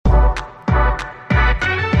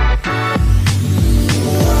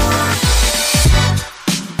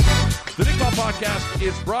podcast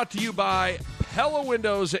is brought to you by Pella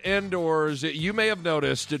Windows and Doors. You may have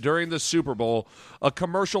noticed during the Super Bowl, a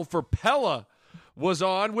commercial for Pella was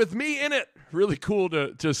on with me in it. Really cool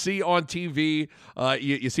to see on TV.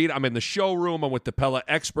 You see it. I'm in the showroom. I'm with the Pella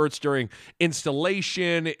experts during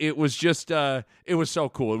installation. It was just, it was so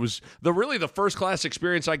cool. It was the first class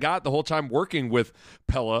experience I got the whole time working with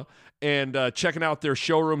Pella and checking out their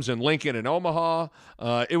showrooms in Lincoln and Omaha.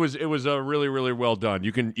 It was really, really well done.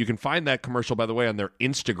 You can find that commercial, by the way, on their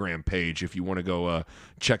Instagram page if you want to go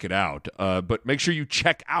check it out. But make sure you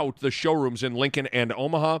check out the showrooms in Lincoln and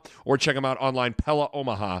Omaha, or check them out online,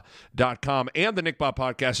 PellaOmaha.com. And the Nick Bob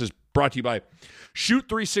Podcast is brought to you by Shoot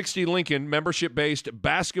 360 Lincoln, membership-based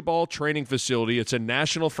basketball training facility. It's a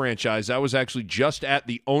national franchise. I was actually just at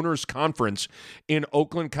the Owners Conference in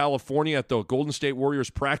Oakland, California at the Golden State Warriors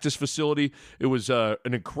practice facility. It was an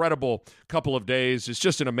incredible couple of days. It's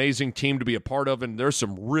just an amazing team to be a part of, and there's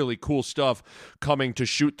some really cool stuff coming to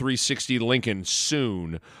Shoot 360 Lincoln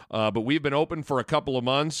soon. But we've been open for a couple of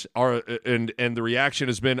months, and the reaction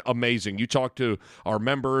has been amazing. You talk to our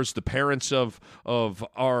members, the parents of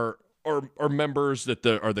our members that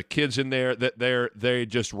are the kids in there, that they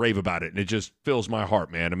just rave about it, and it just fills my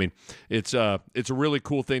heart, man. I mean, it's a really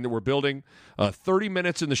cool thing that we're building. 30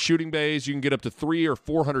 minutes in the shooting bays. You can get up to 300 or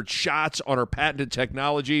 400 shots on our patented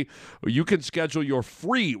technology. You can schedule your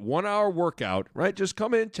free 1-hour workout, right? Just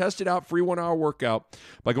come in, test it out, free 1-hour workout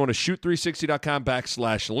by going to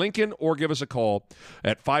shoot360.com/Lincoln, or give us a call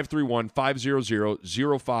at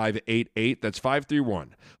 531-500-0588. That's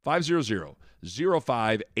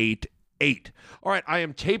 531-500-0588. All right, I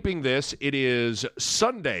am taping this. It is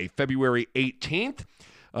Sunday, February 18th.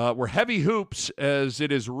 We're heavy hoops as it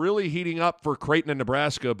is really heating up for Creighton and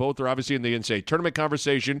Nebraska. Both are obviously in the NCAA tournament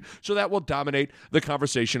conversation, so that will dominate the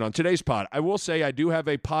conversation on today's pod. I will say I do have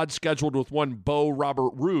a pod scheduled with one Bo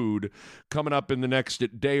Robert Roode coming up in the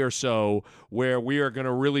next day or so, where we are going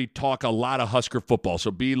to really talk a lot of Husker football. So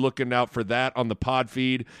be looking out for that on the pod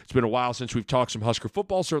feed. It's been a while since we've talked some Husker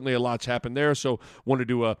football. Certainly a lot's happened there, so wanted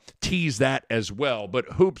to tease that as well. But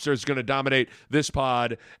hoops is going to dominate this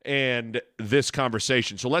pod and this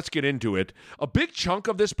conversation. So let's get into it. A big chunk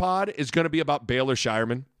of this pod is going to be about Baylor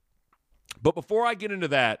Scheierman. But before I get into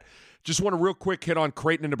that, just want to real quick hit on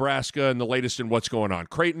Creighton and Nebraska and the latest in what's going on.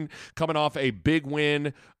 Creighton coming off a big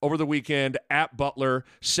win over the weekend at Butler,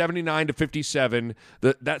 79-57.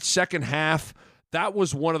 That second half, that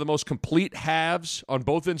was one of the most complete halves on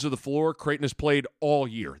both ends of the floor Creighton has played all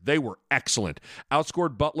year. They were excellent.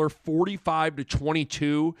 Outscored Butler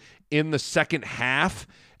 45-22 in the second half,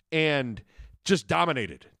 and just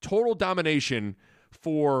dominated. Total domination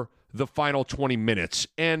for the final 20 minutes.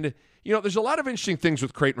 And, you know, there's a lot of interesting things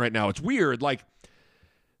with Creighton right now. It's weird. Like,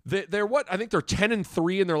 they're what? I think they're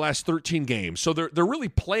 10-3 in their last 13 games. So they're really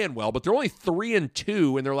playing well, but they're only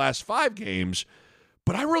 3-2 in their last 5 games.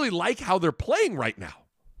 But I really like how they're playing right now.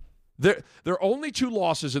 Their only 2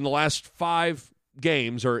 losses in the last 5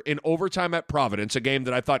 games are in overtime at Providence, a game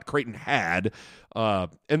that I thought Creighton had, and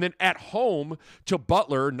then at home to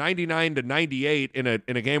Butler, 99-98 in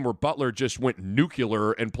a game where Butler just went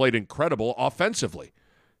nuclear and played incredible offensively.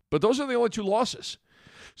 But those are the only 2 losses.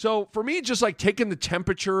 So for me, just like taking the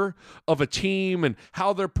temperature of a team and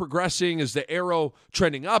how they're progressing, is the arrow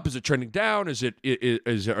trending up? Is it trending down? Are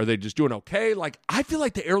they just doing okay? Like, I feel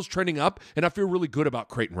like the arrow's trending up, and I feel really good about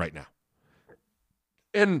Creighton right now.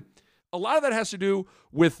 And a lot of that has to do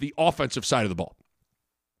with the offensive side of the ball.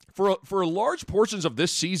 For large portions of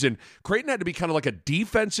this season, Creighton had to be kind of like a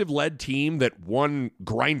defensive-led team that won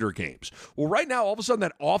grinder games. Well, right now, all of a sudden,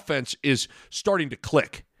 that offense is starting to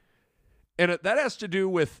click. And that has to do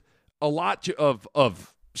with a lot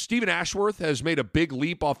of Stephen Ashworth has made a big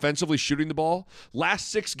leap offensively shooting the ball. Last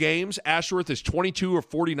 6 games, Ashworth is 22 or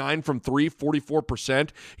 49 from 3,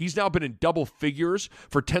 44%. He's now been in double figures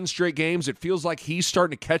for 10 straight games. It feels like he's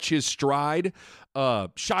starting to catch his stride.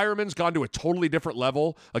 Scheierman's gone to a totally different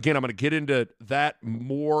level. Again, I'm going to get into that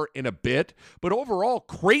more in a bit. But overall,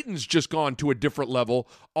 Creighton's just gone to a different level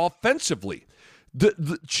offensively.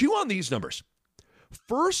 Chew on these numbers.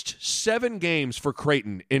 First 7 games for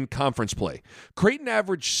Creighton in conference play, Creighton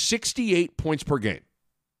averaged 68 points per game.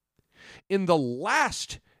 In the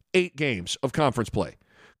last 8 games of conference play,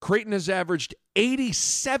 Creighton has averaged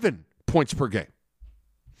 87 points per game.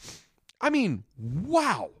 I mean,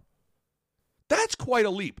 wow. That's quite a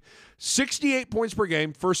leap. 68 points per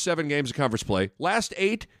game, first 7 games of conference play. Last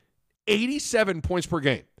 8, 87 points per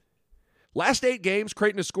game. Last 8 games,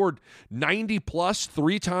 Creighton has scored 90-plus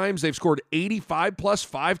 3 times. They've scored 85-plus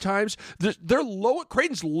 5 times.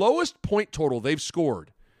 Creighton's lowest point total they've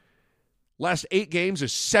scored last 8 games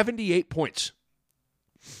is 78 points.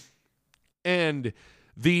 And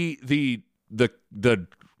the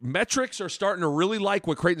metrics are starting to really like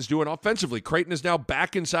what Creighton's doing offensively. Creighton is now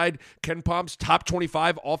back inside Ken Palm's top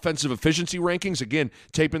 25 offensive efficiency rankings. Again,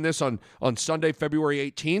 taping this on Sunday, February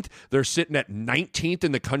 18th. They're sitting at 19th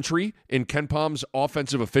in the country in Ken Palm's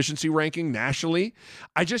offensive efficiency ranking nationally.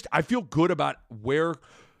 I feel good about where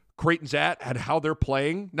Creighton's at and how they're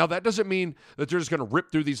playing. Now, that doesn't mean that they're just going to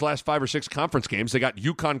rip through these last 5 or 6 conference games. They got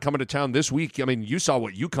UConn coming to town this week. I mean, you saw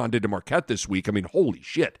what UConn did to Marquette this week. I mean, holy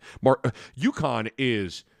shit. UConn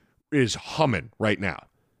is humming right now.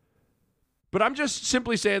 But I'm just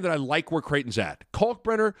simply saying that I like where Creighton's at.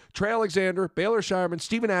 Kalkbrenner, Trey Alexander, Baylor Scheierman,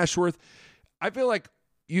 Stephen Ashworth. I feel like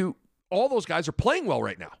all those guys are playing well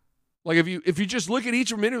right now. Like if you just look at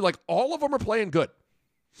each of them, like all of them are playing good.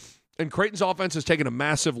 And Creighton's offense has taken a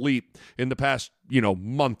massive leap in the past,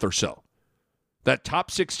 month or so. That top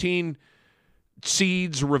 16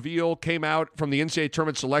 seeds reveal came out from the NCAA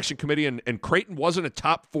Tournament Selection Committee, and Creighton wasn't a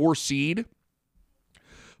top 4 seed.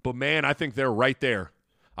 But, man, I think they're right there.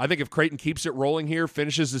 I think if Creighton keeps it rolling here,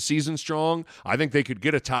 finishes the season strong, I think they could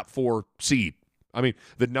get a top 4 seed. I mean,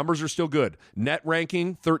 the numbers are still good. Net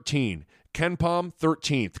ranking, 13. Ken Palm,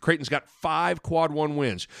 13th. Creighton's got 5 quad 1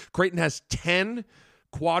 wins. Creighton has 10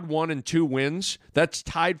 quad 1 and 2 wins. That's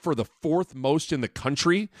tied for the 4th most in the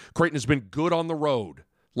country. Creighton has been good on the road.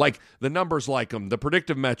 Like, the numbers like them, the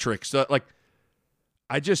predictive metrics. The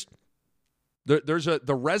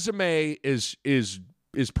resume is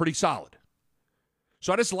pretty solid.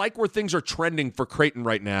 So I just like where things are trending for Creighton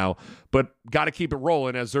right now, but got to keep it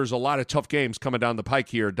rolling as there's a lot of tough games coming down the pike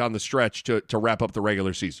here, down the stretch to wrap up the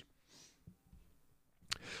regular season.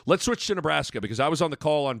 Let's switch to Nebraska because I was on the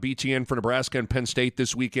call on BTN for Nebraska and Penn State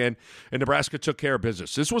this weekend, and Nebraska took care of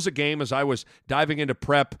business. This was a game as I was diving into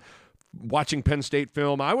prep, watching Penn State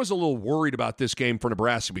film. I was a little worried about this game for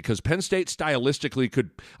Nebraska because Penn State stylistically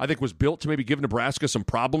was built to maybe give Nebraska some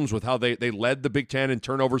problems with how they led the Big Ten in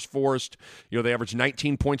turnovers forced. They averaged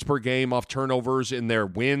 19 points per game off turnovers in their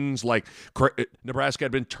wins. Like, Nebraska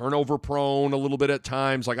had been turnover prone a little bit at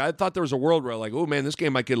times. Like, I thought there was a world where oh man, this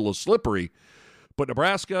game might get a little slippery. But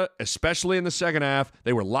Nebraska, especially in the second half,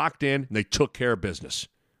 they were locked in and they took care of business.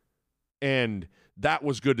 And that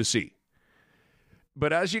was good to see.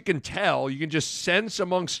 But as you can tell, you can just sense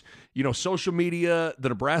amongst, social media, the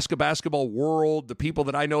Nebraska basketball world, the people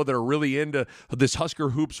that I know that are really into this Husker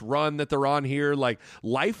Hoops run that they're on here, like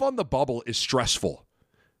life on the bubble is stressful.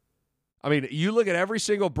 I mean, you look at every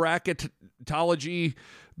single bracketology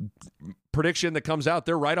prediction that comes out,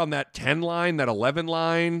 they're right on that 10 line, that 11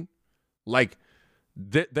 line. Like,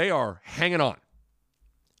 they are hanging on.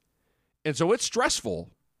 And so it's stressful,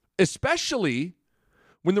 especially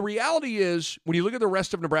when the reality is, when you look at the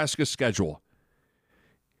rest of Nebraska's schedule,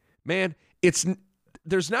 man,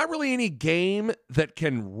 there's not really any game that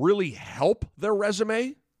can really help their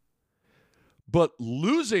resume, but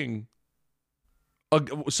losing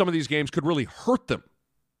some of these games could really hurt them.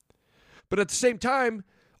 But at the same time,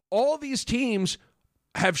 all these teams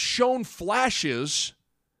have shown flashes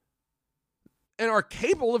and are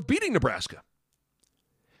capable of beating Nebraska.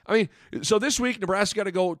 I mean, so this week, Nebraska got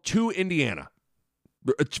to go to Indiana.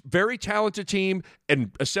 A very talented team, and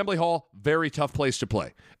Assembly Hall, very tough place to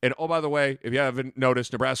play. And oh, by the way, if you haven't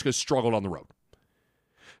noticed, Nebraska's struggled on the road.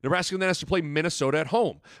 Nebraska then has to play Minnesota at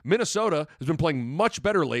home. Minnesota has been playing much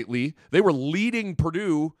better lately. They were leading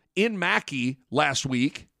Purdue in Mackey last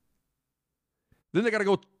week. Then they got to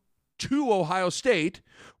go to Ohio State,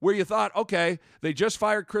 where you thought, okay, they just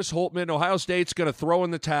fired Chris Holtmann. Ohio State's going to throw in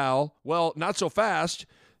the towel. Well, not so fast.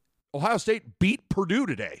 Ohio State beat Purdue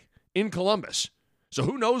today in Columbus. So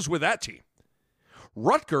who knows with that team?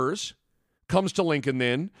 Rutgers comes to Lincoln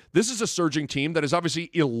then. This is a surging team that is obviously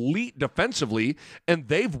elite defensively, and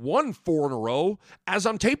they've won 4 in a row as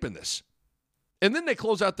I'm taping this. And then they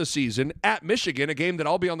close out the season at Michigan, a game that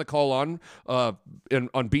I'll be on the call on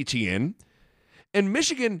BTN. And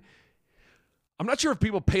Michigan, I'm not sure if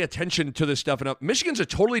people pay attention to this stuff enough. Michigan's a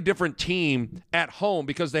totally different team at home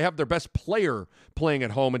because they have their best player playing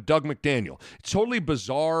at home, and Doug McDaniel. It's a totally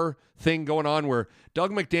bizarre thing going on where Doug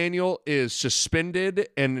McDaniel is suspended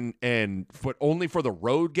but only for the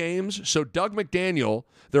road games. So Doug McDaniel,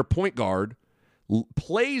 their point guard,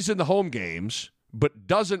 plays in the home games but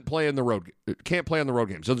doesn't play in the road. Can't play on the road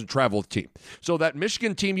games. Doesn't travel with the team. So that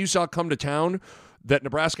Michigan team you saw come to town, that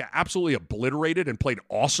Nebraska absolutely obliterated and played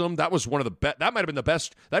awesome. That was one of the best. That might have been the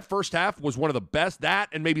best. That first half was one of the best. That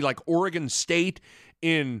and maybe like Oregon State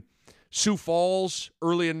in Sioux Falls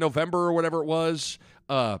early in November or whatever it was.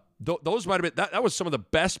 Those might have been, that was some of the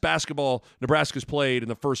best basketball Nebraska's played in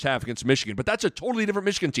the first half against Michigan. But that's a totally different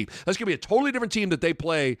Michigan team. That's going to be a totally different team that they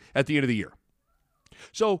play at the end of the year.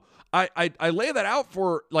 So I lay that out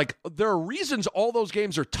for, like, there are reasons all those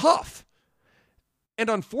games are tough. And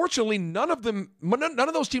unfortunately, none of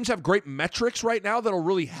those teams have great metrics right now that'll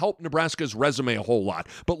really help Nebraska's resume a whole lot.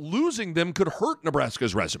 But losing them could hurt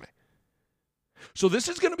Nebraska's resume. So this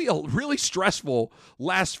is going to be a really stressful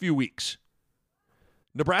last few weeks.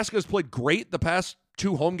 Nebraska has played great the past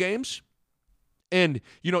 2 home games. And,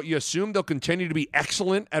 you assume they'll continue to be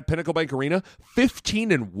excellent at Pinnacle Bank Arena.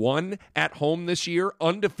 15-1 at home this year,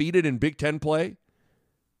 undefeated in Big Ten play.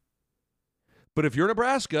 But if you're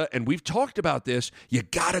Nebraska, and we've talked about this, you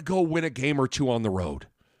got to go win a game or 2 on the road.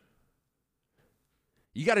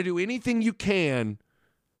 You got to do anything you can.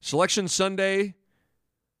 Selection Sunday,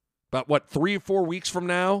 about 3 or 4 weeks from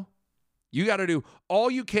now, you got to do all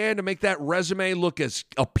you can to make that resume look as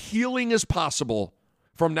appealing as possible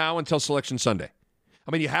from now until Selection Sunday.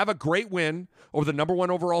 I mean, you have a great win over the number 1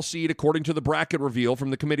 overall seed, according to the bracket reveal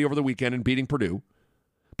from the committee over the weekend, in beating Purdue.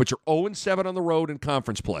 But you're 0-7 on the road in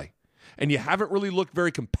conference play. And you haven't really looked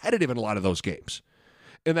very competitive in a lot of those games.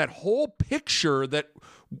 And that whole picture that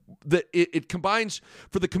it combines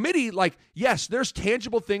for the committee, like, yes, there's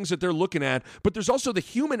tangible things that they're looking at, but there's also the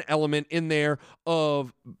human element in there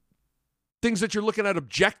of things that you're looking at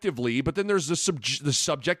objectively, but then there's the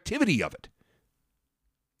subjectivity of it,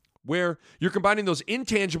 where you're combining those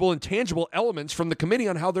intangible and tangible elements from the committee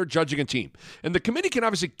on how they're judging a team. And the committee can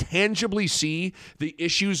obviously tangibly see the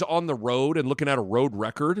issues on the road and looking at a road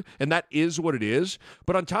record, and that is what it is.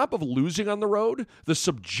 But on top of losing on the road, the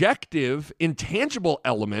subjective, intangible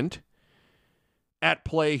element at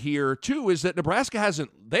play here, too, is that Nebraska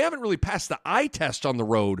haven't really passed the eye test on the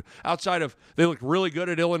road outside of they looked really good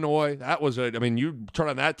at Illinois. That was you turn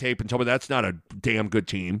on that tape and tell me that's not a damn good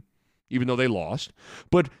team, even though they lost.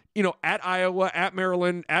 But, at Iowa, at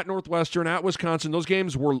Maryland, at Northwestern, at Wisconsin, those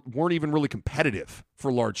games weren't even really competitive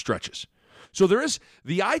for large stretches. So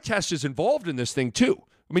the eye test is involved in this thing, too.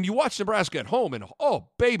 I mean, you watch Nebraska at home, and, oh,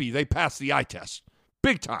 baby, they passed the eye test.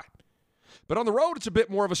 Big time. But on the road, it's a bit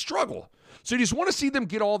more of a struggle. So you just want to see them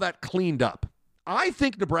get all that cleaned up. I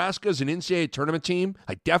think Nebraska is an NCAA tournament team.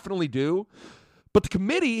 I definitely do. But the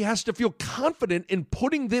committee has to feel confident in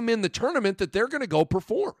putting them in the tournament that they're going to go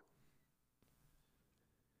perform.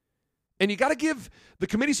 And you got to give the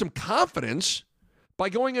committee some confidence by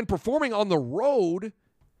going and performing on the road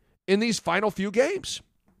in these final few games.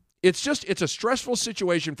 It's a stressful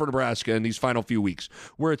situation for Nebraska in these final few weeks,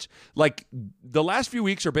 where it's like the last few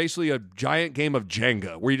weeks are basically a giant game of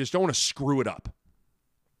Jenga, where you just don't want to screw it up.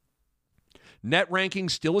 Net ranking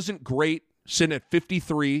still isn't great, sitting at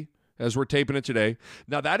 53 as we're taping it today.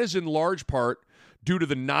 Now, that is in large part due to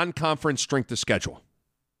the non-conference strength of schedule.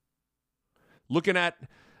 Looking at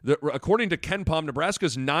according to Ken Palm,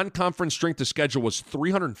 Nebraska's non-conference strength of schedule was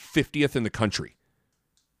 350th in the country.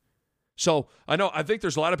 So I think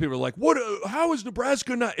there's a lot of people like, what? How is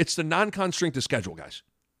Nebraska not? It's the non-con strength of schedule, guys.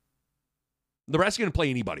 Nebraska didn't play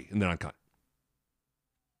anybody in the non-con.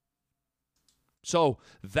 So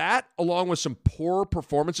that, along with some poor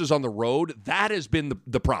performances on the road, that has been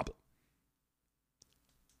the problem.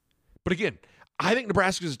 But again, I think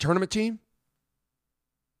Nebraska is a tournament team.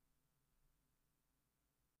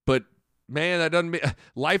 But, man, that doesn't mean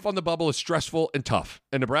life on the bubble is stressful and tough.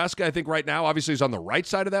 And Nebraska, I think right now, obviously is on the right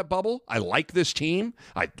side of that bubble. I like this team.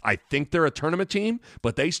 I think they're a tournament team,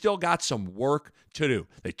 but they still got some work to do.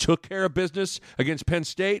 They took care of business against Penn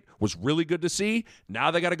State. Was really good to see. Now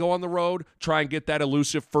they got to go on the road, try and get that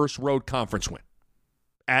elusive first road conference win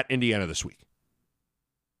at Indiana this week.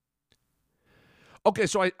 Okay,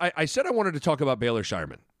 so I said I wanted to talk about Baylor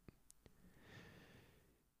Scheierman.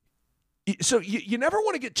 So you never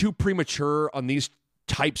want to get too premature on these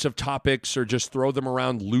types of topics or just throw them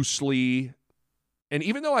around loosely. And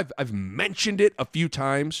even though I've mentioned it a few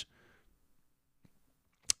times,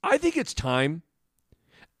 I think it's time,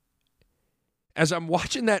 as I'm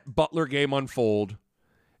watching that Butler game unfold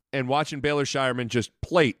and watching Baylor Scheierman just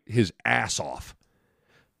plate his ass off,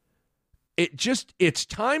 it's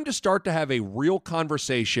time to start to have a real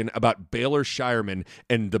conversation about Baylor Scheierman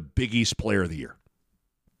and the Big East Player of the Year.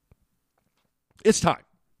 It's time.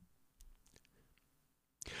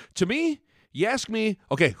 To me, you ask me,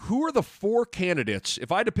 okay, who are the 4 candidates?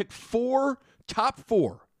 If I had to pick top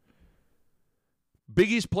 4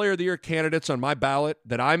 Big East Player of the Year candidates on my ballot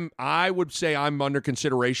that I would say I'm under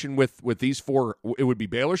consideration with these 4, it would be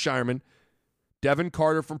Baylor Scheierman, Devin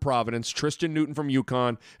Carter from Providence, Tristan Newton from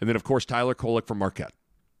UConn, and then, of course, Tyler Kolek from Marquette.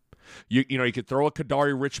 You could throw a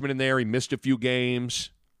Kadari Richmond in there. He missed a few games.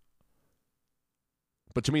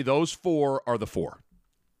 But to me, those 4 are the 4.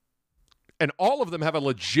 And all of them have a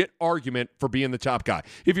legit argument for being the top guy.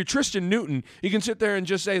 If you're Tristan Newton, you can sit there and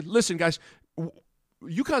just say, listen, guys,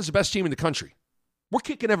 UConn's the best team in the country. We're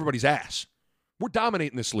kicking everybody's ass. We're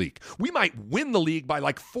dominating this league. We might win the league by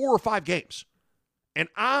like 4 or 5 games. And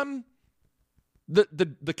I'm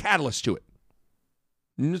the catalyst to it.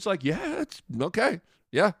 And it's like, yeah, it's okay.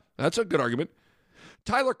 Yeah, that's a good argument.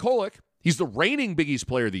 Tyler Kolek, he's the reigning Big East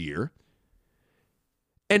Player of the Year.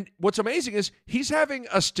 And what's amazing is he's having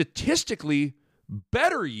a statistically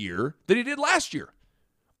better year than he did last year.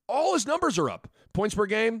 All his numbers are up. Points per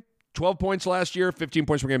game, 12 points last year, 15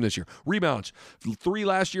 points per game this year. Rebounds, 3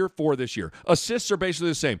 last year, 4 this year. Assists are basically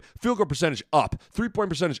the same. Field goal percentage up. 3-point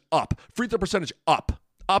percentage up. Free throw percentage up.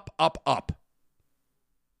 Up.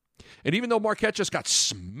 And even though Marquette just got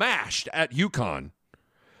smashed at UConn,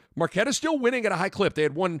 Marquette is still winning at a high clip.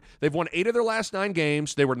 They've won 8 of their last 9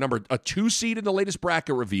 games. They were a 2 seed in the latest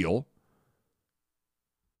bracket reveal.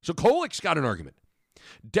 So Kolek's got an argument.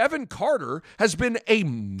 Devin Carter has been a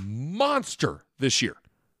monster this year.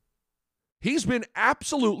 He's been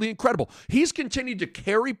absolutely incredible. He's continued to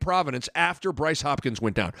carry Providence after Bryce Hopkins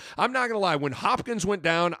went down. I'm not going to lie. When Hopkins went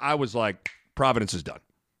down, I was like, Providence is done.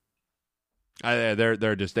 They're not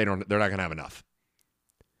going to have enough.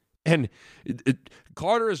 And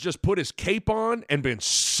Carter has just put his cape on and been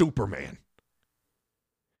Superman.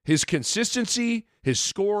 His consistency, his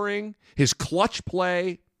scoring, his clutch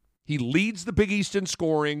play. He leads the Big East in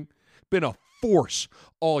scoring. Been a force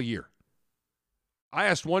all year. I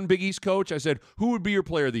asked one Big East coach, I said, who would be your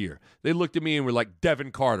player of the year? They looked at me and were like,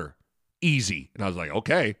 Devin Carter. Easy. And I was like,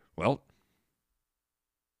 okay, well.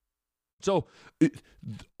 So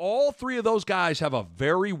all 3 of those guys have a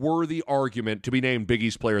very worthy argument to be named Big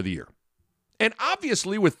East Player of the Year. And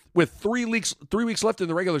obviously, with 3 weeks left in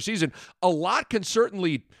the regular season, a lot can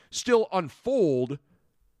certainly still unfold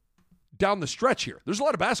down the stretch here. There's a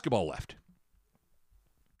lot of basketball left.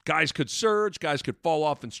 Guys could surge. Guys could fall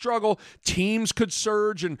off and struggle. Teams could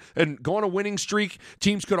surge and go on a winning streak.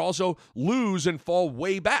 Teams could also lose and fall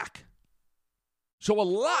way back. So a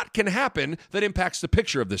lot can happen that impacts the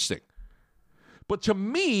picture of this thing. But to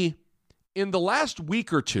me, in the last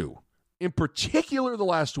week or two, in particular the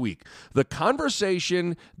last week, the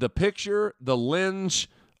conversation, the picture, the lens,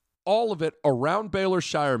 all of it around Baylor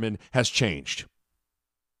Scheierman has changed.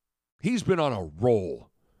 He's been on a roll.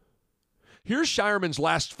 Here's Scheierman's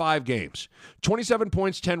last 5 games. 27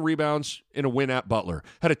 points, 10 rebounds in a win at Butler.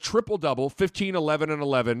 Had a triple-double, 15, 11, and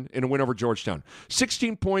 11 in a win over Georgetown.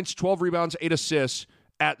 16 points, 12 rebounds, 8 assists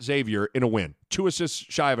at Xavier in a win. 2 assists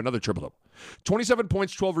shy of another triple-double. 27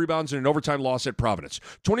 points, 12 rebounds in an overtime loss at Providence.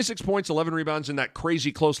 26 points, 11 rebounds in that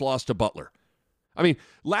crazy close loss to Butler. I mean,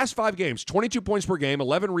 last 5 games, 22 points per game,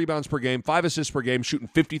 11 rebounds per game, 5 assists per game, shooting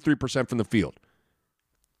 53% from the field.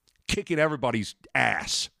 Kicking everybody's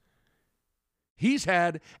ass. He's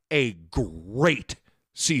had a great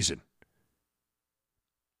season.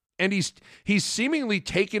 And he's seemingly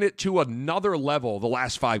taken it to another level the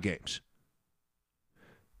last 5 games.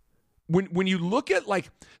 When you look at like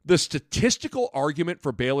the statistical argument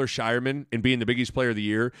for Baylor Scheierman in being the Big East Player of the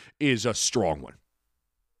Year is a strong one.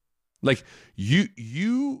 Like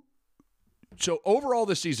so overall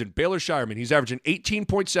this season, Baylor Scheierman, he's averaging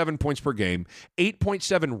 18.7 points per game,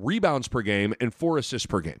 8.7 rebounds per game, and 4 assists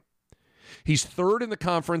per game. He's 3rd in the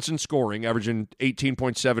conference in scoring, averaging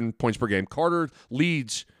 18.7 points per game. Carter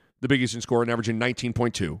leads the Big East in scoring, averaging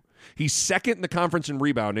 19.2. He's 2nd in the conference in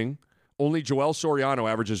rebounding. Only Joel Soriano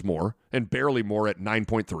averages more, and barely more at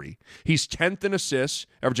 9.3. He's 10th in assists,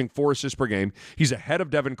 averaging 4 assists per game. He's ahead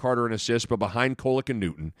of Devin Carter in assists, but behind Kolek and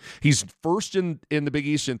Newton. He's 1st in the Big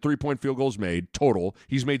East in 3-point field goals made, total.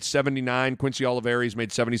 He's made 79. Quincy Oliveri's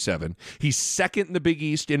made 77. He's 2nd in the Big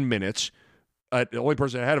East in minutes. The only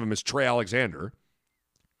person ahead of him is Trey Alexander.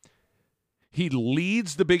 He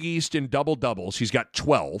leads the Big East in double-doubles. He's got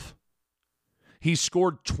 12. He's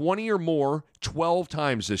scored 20 or more 12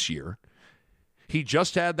 times this year. He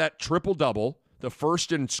just had that triple-double, the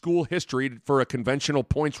first in school history for a conventional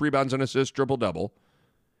points, rebounds, and assists triple-double.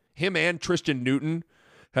 Him and Tristan Newton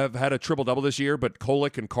have had a triple-double this year, but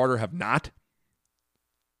Kolek and Carter have not.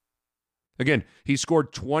 Again, he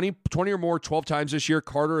scored 20 or more 12 times this year.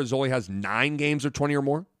 Carter only has 9 games of 20 or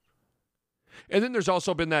more. And then there's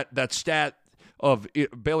also been that stat of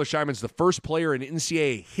Baylor Scheierman's the first player in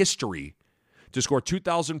NCAA history to score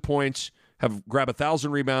 2,000 points, grab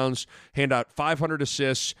 1,000 rebounds, hand out 500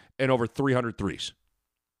 assists, and over 300 threes.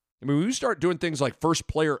 I mean, when you start doing things like first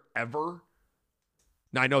player ever,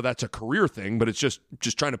 now I know that's a career thing, but it's just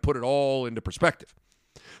trying to put it all into perspective.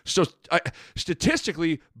 So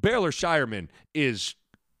statistically, Baylor Scheierman is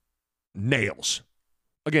nails.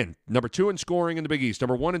 Again, number 2 in scoring in the Big East,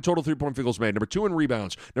 number 1 in total 3-point field goals made, number 2 in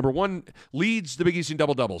rebounds, number 1 leads the Big East in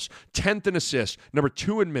double-doubles, 10th in assists, number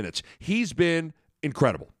 2 in minutes. He's been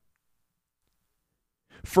incredible.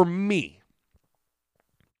 For me,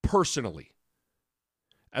 personally,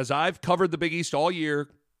 as I've covered the Big East all year,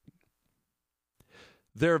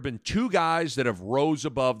 there have been two guys that have rose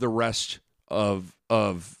above the rest of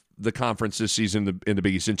the conference this season in the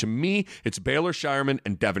Big East. And to me, it's Baylor Scheierman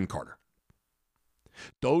and Devin Carter.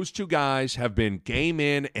 Those two guys have been game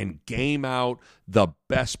in and game out the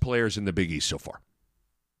best players in the Big East so far.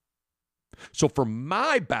 So for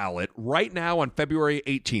my ballot right now on February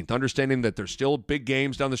 18th, understanding that there's still big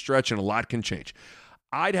games down the stretch and a lot can change,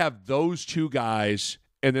 I'd have those two guys,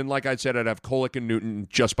 and then like I said, I'd have Kolek and Newton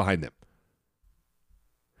just behind them.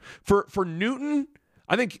 For Newton,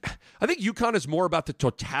 I think UConn is more about the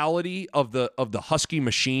totality of the Husky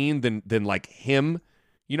machine than like him.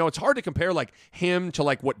 You know, it's hard to compare like him to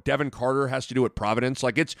like what Devin Carter has to do at Providence.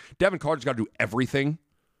 Like Devin Carter's got to do everything.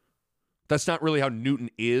 That's not really how Newton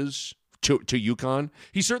is to UConn.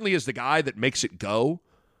 He certainly is the guy that makes it go.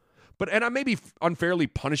 And I may be unfairly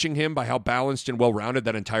punishing him by how balanced and well-rounded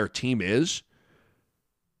that entire team is.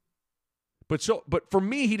 But for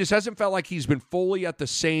me, he just hasn't felt like he's been fully at the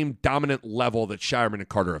same dominant level that Scheierman and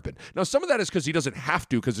Carter have been. Now, some of that is because he doesn't have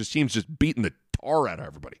to, because his team's just beating the tar out of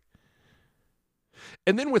everybody.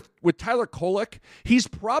 And then with Tyler Kolek, he's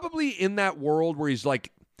probably in that world where he's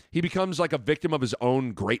like, he becomes like a victim of his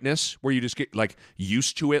own greatness, where you just get like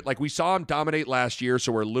used to it. Like we saw him dominate last year,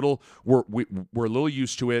 so we're a little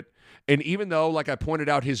used to it. And even though, like I pointed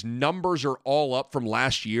out, his numbers are all up from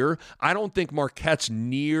last year, I don't think Marquette's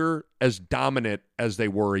near as dominant as they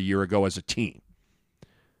were a year ago as a team.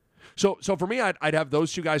 So for me, I'd have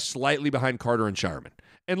those two guys slightly behind Carter and Scheierman.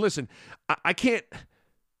 And listen, I can't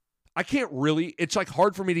really, it's like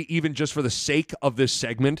hard for me to even just for the sake of this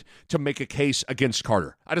segment to make a case against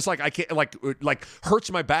Carter. I can't, like hurts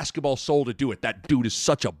my basketball soul to do it. That dude is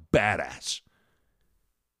such a badass.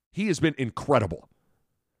 He has been incredible.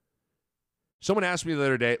 Someone asked me the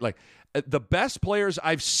other day, like, the best players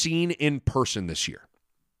I've seen in person this year.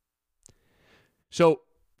 So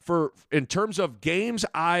in terms of games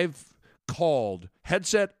I've called,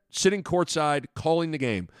 headset, sitting courtside, calling the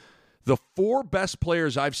game, the four best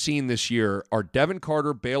players I've seen this year are Devin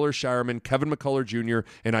Carter, Baylor Scheierman, Kevin McCullough Jr.,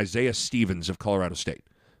 and Isaiah Stevens of Colorado State.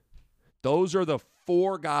 Those are the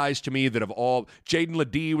four guys to me that have all... Jaden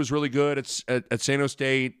Ledee was really good at San Jose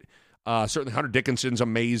State. Certainly Hunter Dickinson's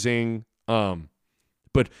amazing.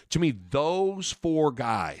 But to me, those four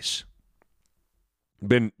guys have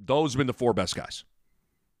been the four best guys.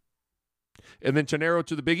 And then to narrow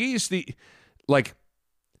to the Big East,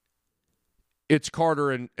 it's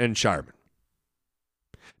Carter and Scheierman.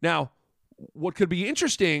 Now, what could be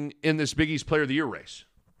interesting in this Big East Player of the Year race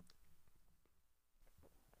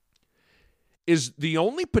is the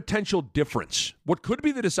only potential difference, what could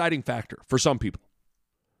be the deciding factor for some people,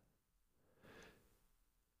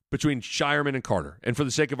 between Scheierman and Carter. And for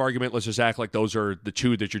the sake of argument, let's just act like those are the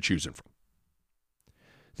two that you're choosing from.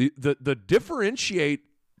 The differentiate,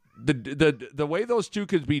 the way those two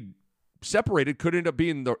could be separated could end up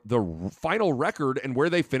being the final record and where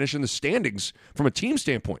they finish in the standings from a team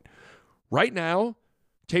standpoint. Right now,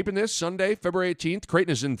 taping this Sunday, February 18th,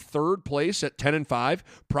 Creighton is in third place at 10-5.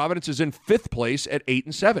 Providence is in fifth place at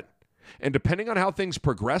 8-7. And depending on how things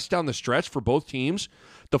progress down the stretch for both teams,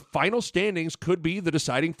 the final standings could be the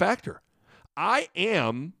deciding factor. I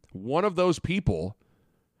am one of those people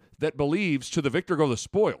that believes to the victor go the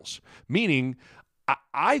spoils, meaning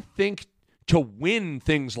I think to win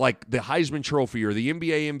things like the Heisman Trophy or the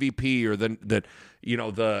NBA MVP or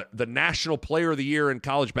the National Player of the Year in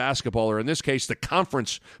college basketball, or in this case, the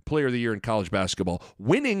Conference Player of the Year in college basketball,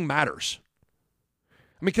 winning matters.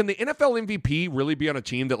 I mean, can the NFL MVP really be on a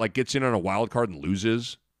team that like gets in on a wild card and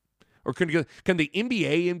loses? Or can the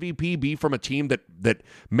NBA MVP be from a team that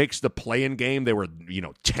makes the play-in game? They were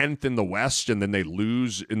 10th in the West and then they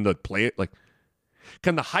lose in the play. Like,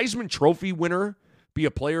 can the Heisman Trophy winner be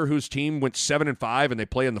a player whose team went 7-5 and they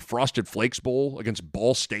play in the Frosted Flakes Bowl against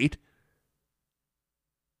Ball State?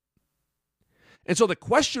 And so the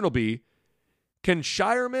question will be, can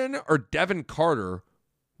Scheierman or Devin Carter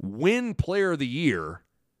win Player of the Year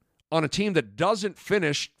on a team that doesn't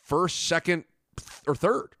finish first, second, or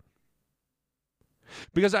third?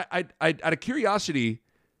 Because I out of curiosity,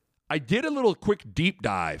 I did a little quick deep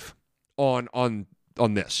dive on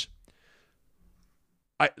this.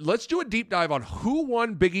 Let's do a deep dive on who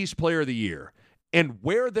won Big East Player of the Year and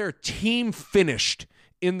where their team finished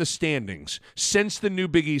in the standings since the new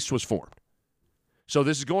Big East was formed. So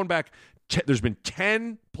this is going back, there's been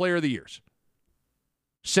 10 Player of the Years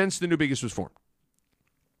since the new Big East was formed.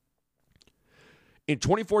 In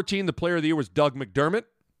 2014, the Player of the Year was Doug McDermott.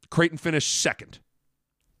 Creighton finished second.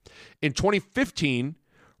 In 2015,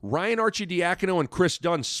 Ryan Arcidiacono and Chris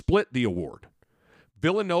Dunn split the award.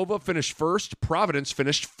 Villanova finished first. Providence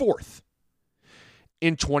finished fourth.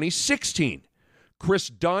 In 2016, Chris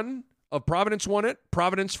Dunn of Providence won it.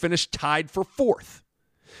 Providence finished tied for fourth.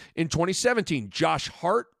 In 2017, Josh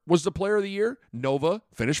Hart was the player of the year. Nova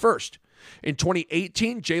finished first. In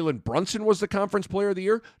 2018, Jalen Brunson was the conference player of the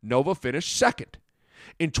year. Nova finished second.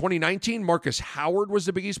 In 2019, Marcus Howard was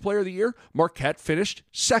the Big East player of the year. Marquette finished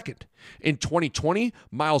second. In 2020,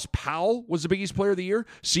 Miles Powell was the Big East player of the year.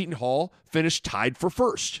 Seton Hall finished tied for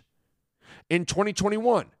first. In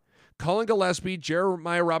 2021, Colin Gillespie,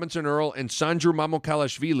 Jeremiah Robinson Earl, and Sandro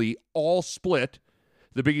Mamukelashvili all split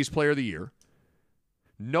the Big East player of the year.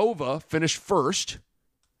 Nova finished first.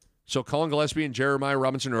 So Colin Gillespie and Jeremiah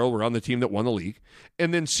Robinson Earl were on the team that won the league.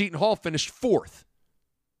 And then Seton Hall finished fourth.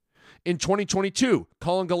 In 2022,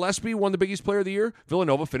 Colin Gillespie won the Big East Player of the Year.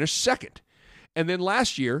 Villanova finished second. And then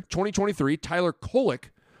last year, 2023, Tyler Kolek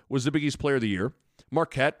was the Big East Player of the Year.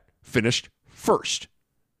 Marquette finished first.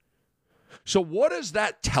 So what does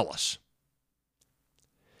that tell us?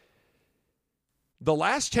 The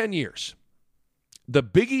last 10 years, the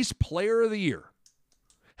Big East Player of the Year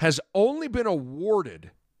has only been awarded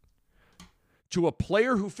to a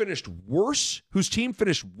player who finished worse, whose team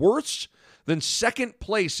finished worse than second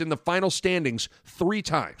place in the final standings 3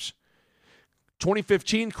 times.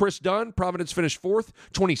 2015, Chris Dunn, Providence finished fourth.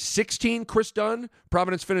 2016, Chris Dunn,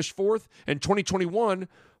 Providence finished fourth. And 2021,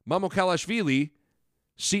 Mamukelashvili,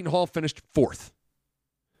 Seton Hall finished fourth.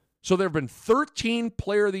 So there have been 13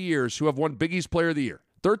 Player of the Years who have won Big East Player of the Year.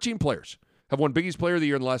 13 players have won Big East Player of the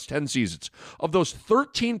Year in the last 10 seasons. Of those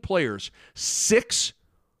 13 players, 6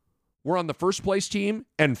 were on the first place team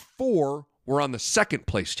and 4 were on the second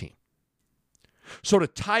place team. So to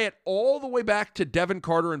tie it all the way back to Devin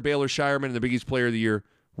Carter and Baylor Scheierman in the Big East Player of the Year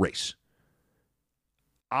race,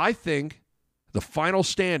 I think the final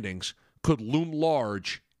standings could loom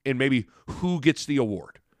large in maybe who gets the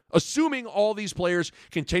award, assuming all these players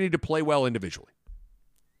continue to play well individually.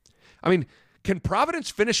 I mean, can Providence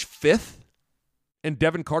finish 5th and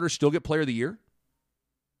Devin Carter still get Player of the Year?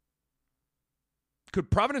 Could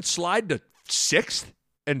Providence slide to 6th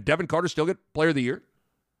and Devin Carter still get Player of the Year?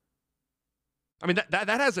 I mean, that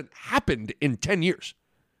hasn't happened in 10 years,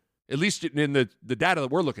 at least in the data that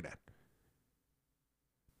we're looking at.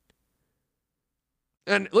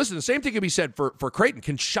 And listen, the same thing can be said for Creighton.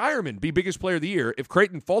 Can Scheierman be biggest player of the year if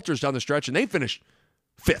Creighton falters down the stretch and they finish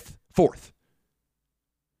 5th, 4th?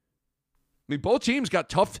 I mean, both teams got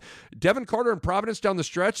tough. Devin Carter and Providence down the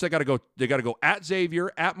stretch. They got to go at Xavier,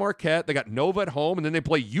 at Marquette. They got Nova at home, and then they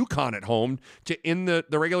play UConn at home to end the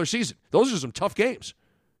regular season. Those are some tough games.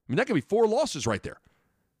 I mean, that could be 4 losses right there.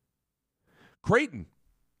 Creighton,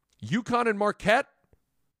 UConn and Marquette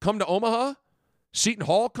come to Omaha. Seton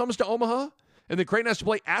Hall comes to Omaha. And then Creighton has to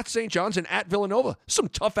play at St. John's and at Villanova. Some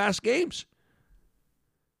tough-ass games.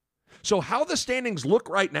 So how the standings look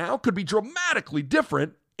right now could be dramatically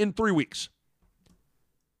different in 3 weeks.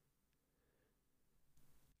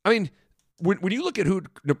 I mean, when you look at who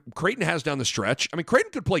Creighton has down the stretch, I mean,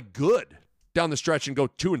 Creighton could play good down the stretch and go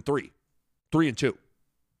 2-3, 3-2.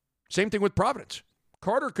 Same thing with Providence.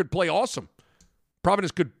 Carter could play awesome.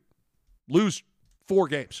 Providence could lose 4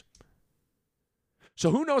 games. So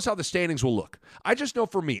who knows how the standings will look? I just know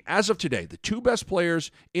for me, as of today, the 2 best players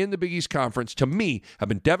in the Big East Conference, to me, have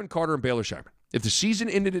been Devin Carter and Baylor Scheierman. If the season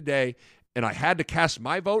ended today and I had to cast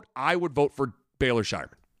my vote, I would vote for Baylor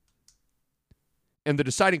Scheierman. And the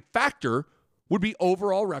deciding factor would be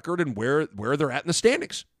overall record and where they're at in the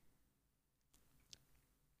standings.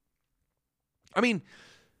 I mean,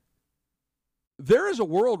 there is a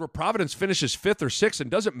world where Providence finishes 5th or 6th and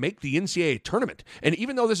doesn't make the NCAA tournament. And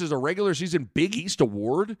even though this is a regular season Big East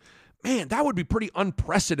award, man, that would be pretty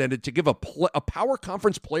unprecedented to give a Power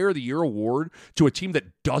Conference Player of the Year award to a team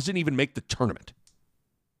that doesn't even make the tournament.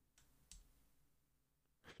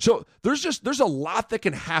 So there's a lot that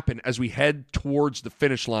can happen as we head towards the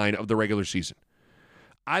finish line of the regular season.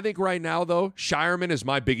 I think right now, though, Scheierman is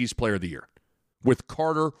my Big East Player of the Year, with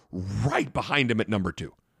Carter right behind him at number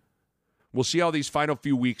 2. We'll see how these final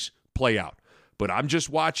few weeks play out. But I'm just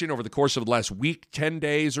watching over the course of the last week, 10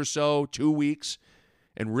 days or so, 2 weeks,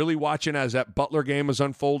 and really watching as that Butler game is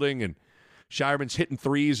unfolding and Scheierman's hitting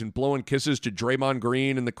threes and blowing kisses to Draymond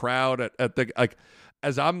Green in the crowd.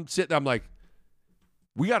 As I'm sitting, I'm like,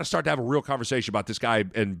 we got to start to have a real conversation about this guy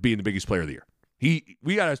and being the biggest player of the year.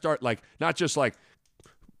 We got to start not just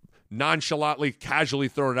nonchalantly, casually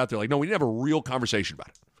throwing it out there. No, we need to have a real conversation about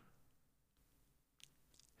it.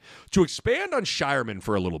 To expand on Scheierman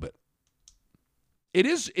for a little bit, It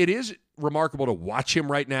is remarkable to watch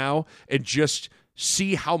him right now and just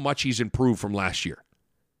see how much he's improved from last year.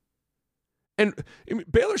 And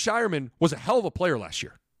Baylor Scheierman was a hell of a player last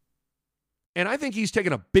year. And I think he's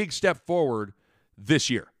taken a big step forward this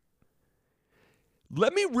year.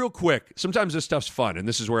 Let me real quick, sometimes this stuff's fun, and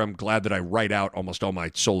this is where I'm glad that I write out almost all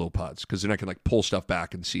my solo pods, because then I can pull stuff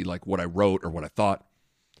back and see what I wrote or what I thought.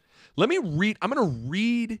 I'm going to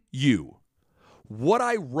read you what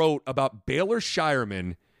I wrote about Baylor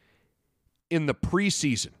Scheierman in the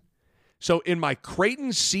preseason. So in my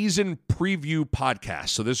Creighton season preview podcast,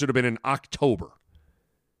 so this would have been in October,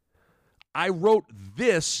 I wrote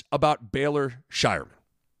this about Baylor Scheierman.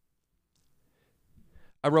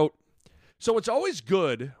 I wrote, so it's always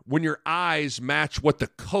good when your eyes match what the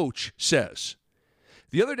coach says.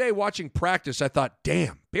 The other day watching practice, I thought,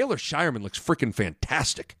 damn, Baylor Scheierman looks freaking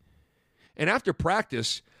fantastic. And after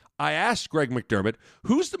practice, I asked Greg McDermott,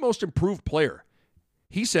 who's the most improved player?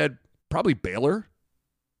 He said, probably Baylor.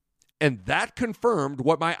 And that confirmed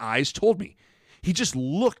what my eyes told me. He just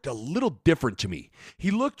looked a little different to me. He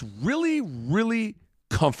looked really, really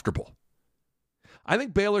comfortable. I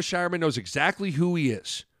think Baylor Scheierman knows exactly who he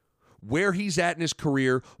is, where he's at in his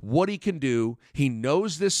career, what he can do. He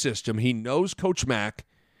knows this system. He knows Coach Mack.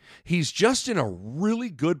 He's just in a really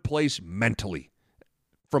good place mentally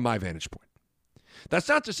from my vantage point. That's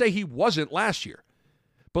not to say he wasn't last year,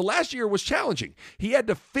 but last year was challenging. He had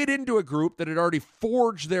to fit into a group that had already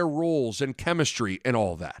forged their roles and chemistry and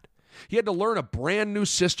all that. He had to learn a brand new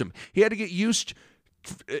system. He had to get used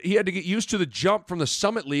to the jump from the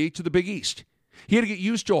Summit League to the Big East. He had to get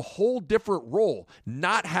used to a whole different role,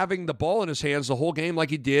 not having the ball in his hands the whole game like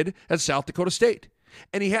he did at South Dakota State.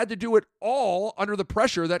 And he had to do it all under the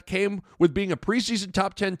pressure that came with being a preseason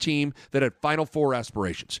top 10 team that had Final Four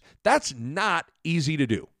aspirations. That's not easy to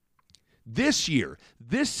do. This year,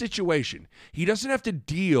 this situation, he doesn't have to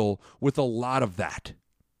deal with a lot of that.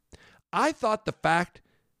 I thought the fact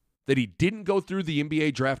that he didn't go through the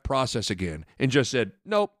NBA draft process again and just said,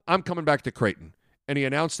 nope, I'm coming back to Creighton, and he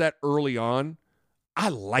announced that early on, I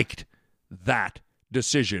liked that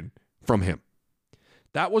decision from him.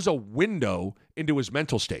 That was a window into his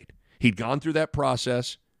mental state. He'd gone through that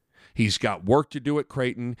process. He's got work to do at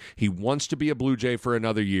Creighton. He wants to be a Blue Jay for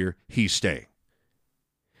another year. He's staying.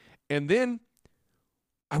 And then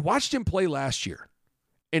I watched him play last year.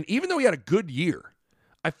 And even though he had a good year,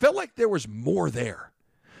 I felt like there was more there.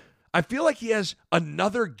 I feel like he has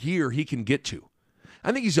another gear he can get to.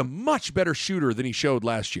 I think he's a much better shooter than he showed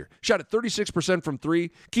last year. Shot at 36% from three.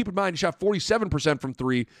 Keep in mind, he shot 47% from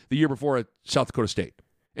three the year before at South Dakota State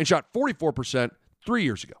and shot 44% 3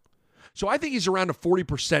 years ago. So I think he's around a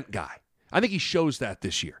 40% guy. I think he shows that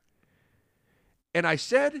this year. And I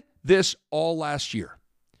said this all last year.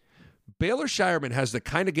 Baylor Scheierman has the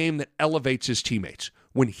kind of game that elevates his teammates.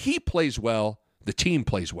 When he plays well, the team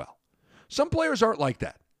plays well. Some players aren't like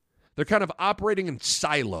that. They're kind of operating in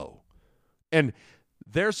silo. And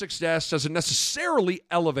their success doesn't necessarily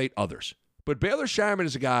elevate others. But Baylor Scheierman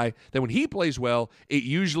is a guy that when he plays well, it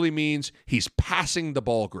usually means he's passing the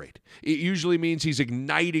ball great. It usually means he's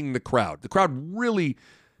igniting the crowd. The crowd really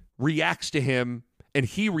reacts to him, and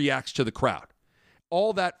he reacts to the crowd.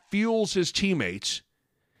 All that fuels his teammates.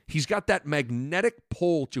 He's got that magnetic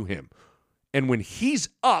pull to him. And when he's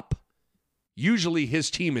up, usually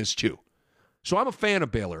his team is too. So I'm a fan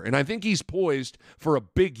of Baylor, and I think he's poised for a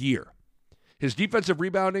big year. His defensive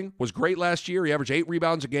rebounding was great last year. He averaged 8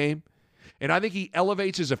 rebounds a game. And I think he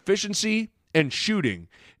elevates his efficiency and shooting.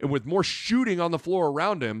 And with more shooting on the floor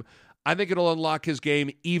around him, I think it'll unlock his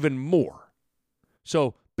game even more.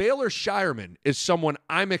 So Baylor Scheierman is someone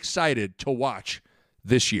I'm excited to watch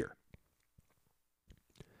this year.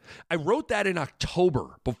 I wrote that in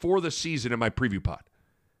October before the season in my preview pod.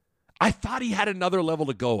 I thought he had another level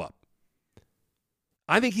to go up.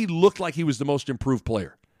 I think he looked like he was the most improved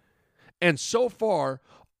player. And so far,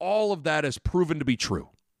 all of that has proven to be true.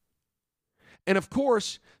 And of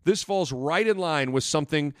course, this falls right in line with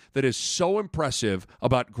something that is so impressive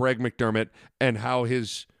about Greg McDermott and how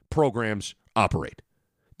his programs operate.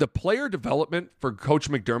 The player development for Coach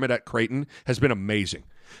McDermott at Creighton has been amazing.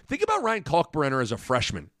 Think about Ryan Kalkbrenner as a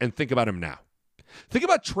freshman and think about him now. Think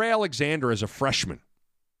about Trey Alexander as a freshman.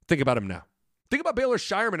 Think about him now. Think about Baylor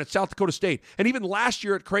Scheierman at South Dakota State and even last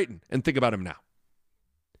year at Creighton and think about him now.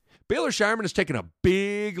 Baylor Scheierman has taken a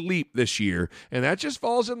big leap this year, and that just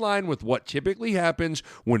falls in line with what typically happens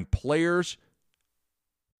when players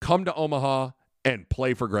come to Omaha and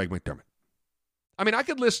play for Greg McDermott. I mean, I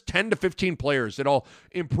could list 10 to 15 players that all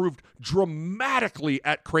improved dramatically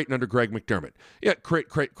at Creighton under Greg McDermott. Yeah,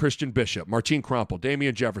 Christian Bishop, Martine Krompel,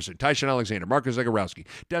 Damian Jefferson, Tyshawn Alexander, Marcus Zagorowski,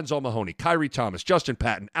 Denzel Mahoney, Kyrie Thomas, Justin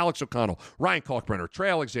Patton, Alex O'Connell, Ryan Kalkbrenner, Trey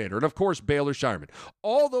Alexander, and of course, Baylor Scheierman.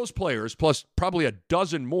 All those players, plus probably a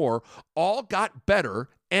dozen more, all got better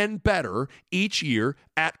and better each year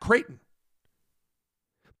at Creighton.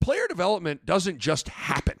 Player development doesn't just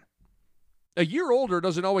happen. A year older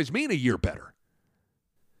doesn't always mean a year better.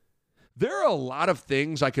 There are a lot of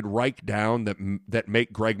things I could write down that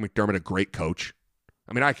make Greg McDermott a great coach.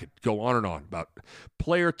 I mean, I could go on and on about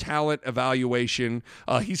player talent evaluation.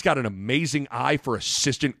 He's got an amazing eye for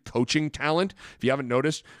assistant coaching talent. If you haven't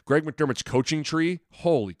noticed, Greg McDermott's coaching tree,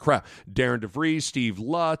 holy crap. Darren DeVries, Steve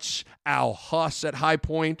Lutz, Al Huss at High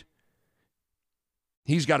Point.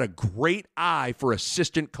 He's got a great eye for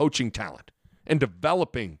assistant coaching talent and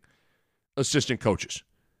developing assistant coaches.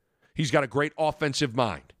 He's got a great offensive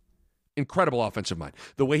mind. Incredible offensive mind.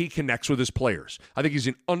 The way he connects with his players. I think he's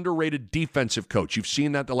an underrated defensive coach. You've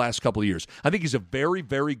seen that the last couple of years. I think he's a very,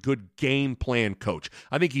 very good game plan coach.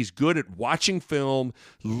 I think he's good at watching film,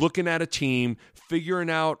 looking at a team, figuring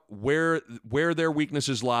out where their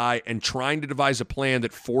weaknesses lie, and trying to devise a plan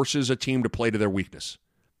that forces a team to play to their weakness.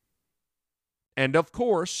 And of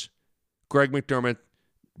course, Greg McDermott,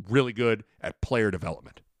 really good at player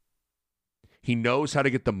development. He knows how to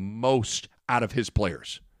get the most out of his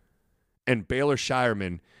players. And Baylor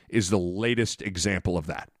Scheierman is the latest example of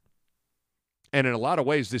that. And in a lot of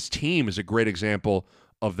ways, this team is a great example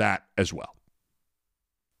of that as well.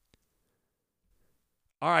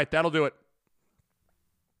 All right, that'll do it.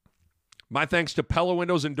 My thanks to Pella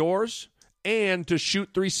Windows and Doors and to Shoot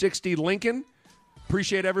 360 Lincoln.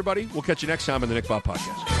 Appreciate everybody. We'll catch you next time on the Nick Bob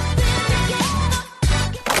Podcast.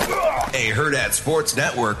 A Hurrdat Sports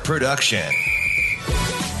Network production.